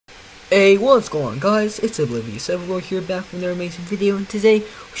Hey, what's going on, guys? It's ObliviousOverlord here, back with another amazing video, and today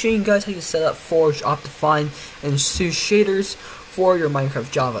I'm showing you guys how you set up Forge, Optifine, and Seus shaders for your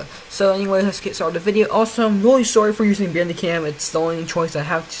Minecraft Java. So anyway, let's get started with the video. Also, I'm really sorry for using Bandicam. It's the only choice I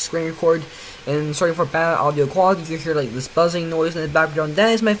have to screen record, and sorry for bad audio quality. If you hear like this buzzing noise in the background, that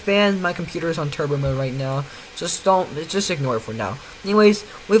is my fan. My computer is on turbo mode right now. Just ignore it for now. Anyways,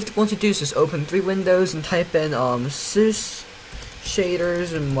 what we want to do is just open 3 windows and type in Seus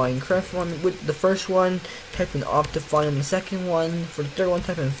shaders in Minecraft with the first one, type in Optifine on the second one, for the third one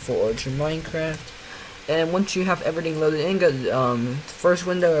type in Forge in Minecraft. And once you have everything loaded in, go to the first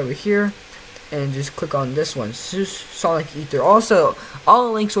window over here and just click on this one, Seus Sonic Aether. Also, all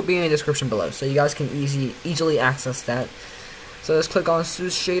the links will be in the description below, so you guys can easily access that. So let's click on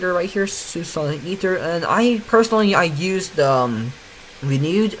Seus shader right here, Seus Sonic Aether. And I personally used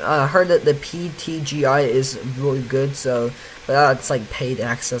Renewed. I heard that the PTGI is really good, so but it's like paid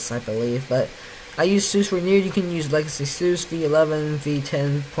access, I believe. But I use Seus Renewed. You can use Legacy Seus V11,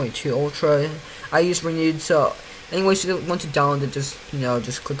 V10.2 Ultra. I use Renewed. So anyways, you want to download it,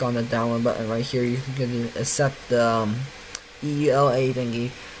 just click on the download button right here. You can accept the ELA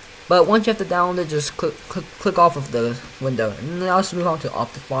thingy. But once you have to download it, just click off of the window, and then also move on to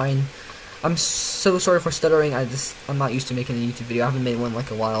Optifine. I'm so sorry for stuttering. I'm not used to making a YouTube video. I haven't made one in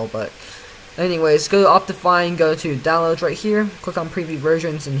like a while, but anyways, go to Optifine, go to downloads right here, click on preview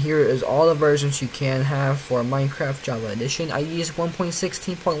versions, and here is all the versions you can have for Minecraft Java Edition. I use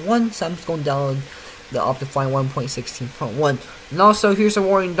 1.16.1, so I'm just going to download the Optifine 1.16.1. And also, here's a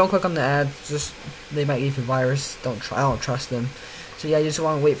warning: don't click on the ads. They might give you a virus. I don't trust them. So yeah, you just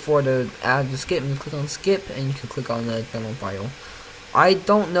want to wait for the ad to skip, and click on skip, and you can click on the download file. I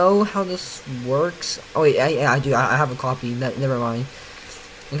don't know how this works. Oh wait, I do. I have a copy. Never mind.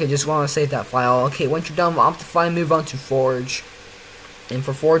 Okay, just want to save that file. Okay, once you're done with Optifine, move on to Forge. And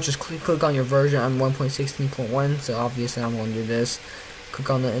for Forge, just click on your version. I'm 1.16.1, so obviously I'm going to do this. Click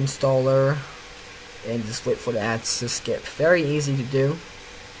on the installer, and just wait for the ads to skip. Very easy to do.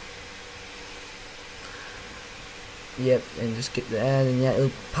 Yep, and just get the ad, and yeah,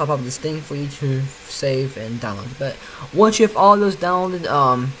 it'll pop up this thing for you to save and download. But once you have all those downloaded,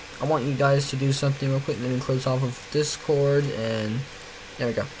 I want you guys to do something real quick. Let me close off of Discord, and there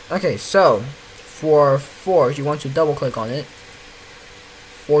we go. Okay, so for Forge, you want to double click on it.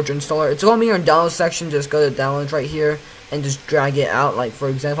 Forge installer. It's going to be in your download section. Just go to downloads right here and just drag it out. Like for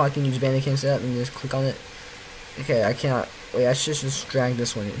example, I can use Bandicam setup and just click on it. Okay, I cannot. Wait, I should just drag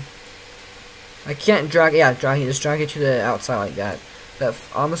this one in. I can't drag it, just drag it to the outside like that. But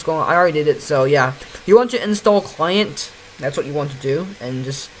I'm just going, I already did it, so yeah. You want to install client, that's what you want to do, and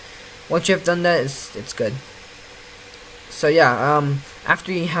just, once you have done that, it's good. So yeah,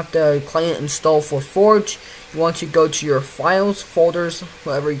 after you have the client installed for Forge, you want to go to your files, folders,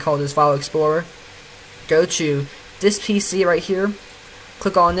 whatever you call this, file explorer. Go to this PC right here,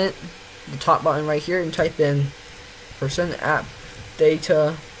 click on it, the top button right here, and type in %app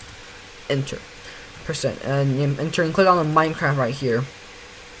data enter and you enter and click on the Minecraft right here.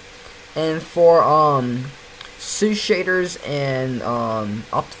 And for Seus shaders and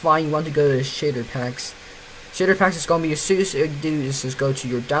Optifine, you want to go to shader packs. Shader packs is going to be your Seus. What you do is just go to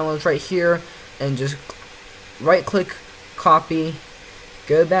your downloads right here and just right click, copy,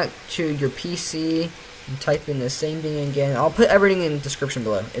 go back to your PC and type in the same thing again. I'll put everything in the description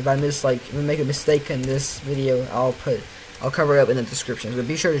below. If I make a mistake in this video, I'll cover it up in the description, so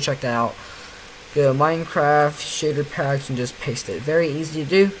be sure to check that out. Go to Minecraft, shader packs, and just paste it. Very easy to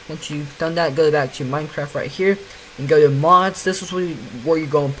do. Once you've done that, go back to Minecraft right here, and go to mods. This is where you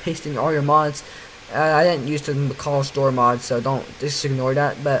go and paste in all your mods. I didn't use the call store mods, so just ignore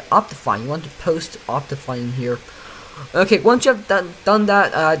that. But Optifine, you want to post Optifine in here. Okay, once you have done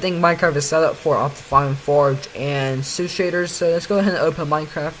that, I think Minecraft is set up for Optifine, Forge, and Seus shaders. So let's go ahead and open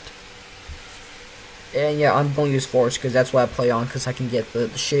Minecraft. And yeah, I'm going to use Forge because that's what I play on, because I can get the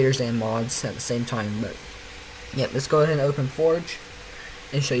shaders and mods at the same time. But yeah, let's go ahead and open Forge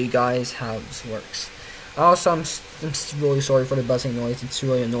and show you guys how this works. Also, I'm really sorry for the buzzing noise. It's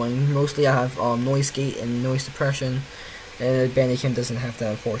really annoying. Mostly I have noise gate and noise suppression, and Bandicam doesn't have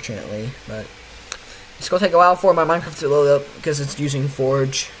that, unfortunately. But it's going to take a while for my Minecraft to load up because it's using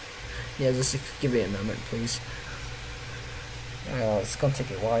Forge. Yeah, just give it a moment, please. It's going to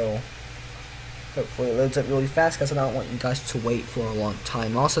take a while. Hopefully it loads up really fast, because I don't want you guys to wait for a long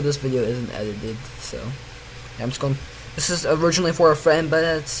time. Also, this video isn't edited, so yeah, I'm just going. This is originally for a friend, but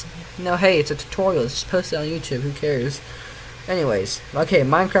it's hey, it's a tutorial. It's posted on YouTube. Who cares? Anyways, okay,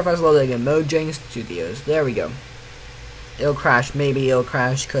 Minecraft has loaded again. Mojang Studios. There we go. It'll crash. Maybe it'll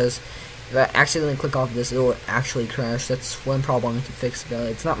crash because If I accidentally click off this, it will actually crash. That's one problem I need to fix. But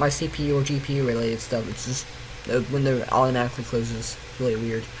it's not my CPU or GPU related stuff. It's just the window automatically closes. Really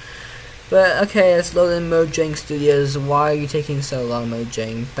weird. But okay, let's load in Mojang Studios. Why are you taking so long,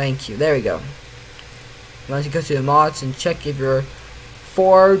 Mojang? Thank you. There we go. You want to go to the mods and check if your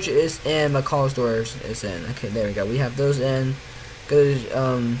Forge is in, McCall's doors is in. Okay, there we go. We have those in. Go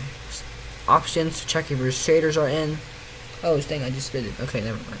to options to check if your shaders are in. Oh, dang, I just spit it. Okay,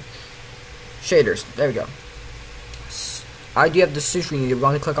 never mind. Shaders. There we go. I do have the sushi. You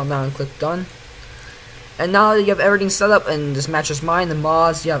want to click on that and click done. And now that you have everything set up and this matches mine, the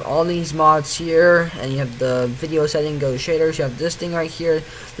mods, you have all these mods here, and you have the video setting, go to shaders, you have this thing right here,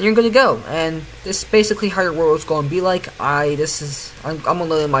 then you're good to go. And this is basically how your world is going to be like. I'm gonna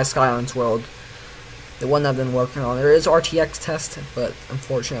load in my Skylands world, the one I've been working on. There is RTX test, but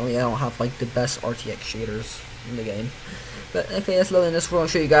unfortunately I don't have like the best RTX shaders in the game. But okay, let's load in this world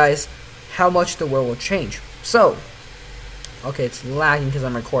and show you guys how much the world will change. So, okay, it's lagging because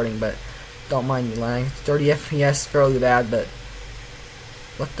I'm recording, but don't mind me lag. 30 FPS, fairly bad, but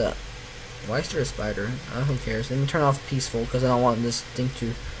what the? Why is there a spider? Who cares? Let me turn off peaceful because I don't want this thing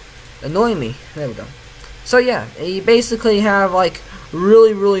to annoy me. There we go. So yeah, you basically have like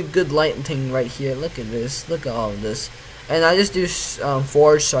really good lighting right here. Look at this. Look at all of this. And I just do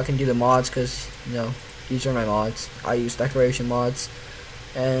Forge so I can do the mods because, you know, these are my mods. I use decoration mods.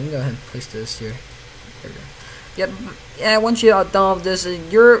 And I'm gonna go ahead and place this here. There we go. Yep. Yeah, once you are done with this,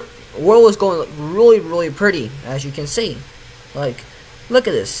 your world is going to look really pretty, as you can see. Like, look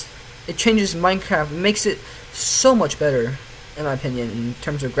at this. It changes Minecraft. It makes it so much better, in my opinion, in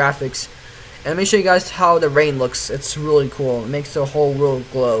terms of graphics. And let me show you guys how the rain looks. It's really cool. It makes the whole world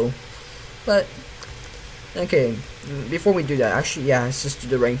glow. But okay, before we do that, actually, yeah, let's just do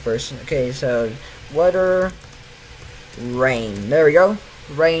the rain first. Okay, so weather, rain. There we go.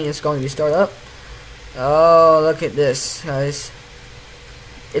 Rain is going to start up. Oh, look at this, guys.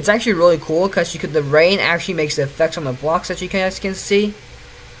 It's actually really cool because the rain actually makes the effects on the blocks that you guys can see.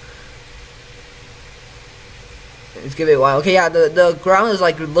 Let's give it a while. Okay, yeah, the ground is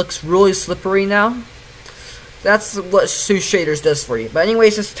like looks really slippery now. That's what Seus shaders does for you. But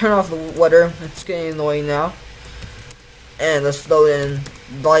anyways, let's turn off the weather. It's getting annoying now. And let's load in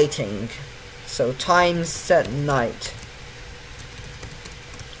lighting. So time set night.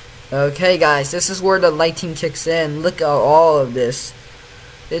 Okay, guys, this is where the lighting kicks in. Look at all of this.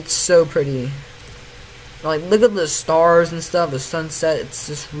 It's so pretty. Like, look at the stars and stuff, the sunset. It's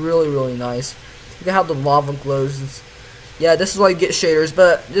just really nice. Look at how the lava glows. Yeah, this is why you get shaders.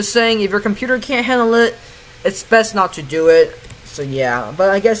 But just saying, if your computer can't handle it, it's best not to do it. So yeah, but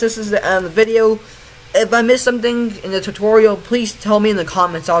I guess this is the end of the video. If I missed something in the tutorial, please tell me in the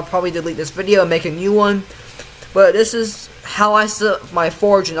comments. I'll probably delete this video and make a new one. But this is how I set up my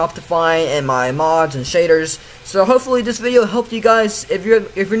Forge and Optifine and my mods and shaders. So hopefully this video helped you guys. If you're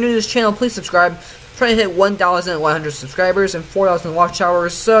new to this channel, please subscribe. Trying to hit 1,100 subscribers and 4,000 watch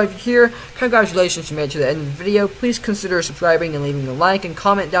hours. So if you're here, congratulations, you made it to the end of the video. Please consider subscribing and leaving a like and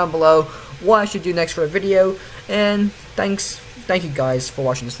comment down below what I should do next for a video. And thank you guys for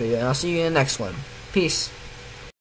watching this video, and I'll see you in the next one. Peace.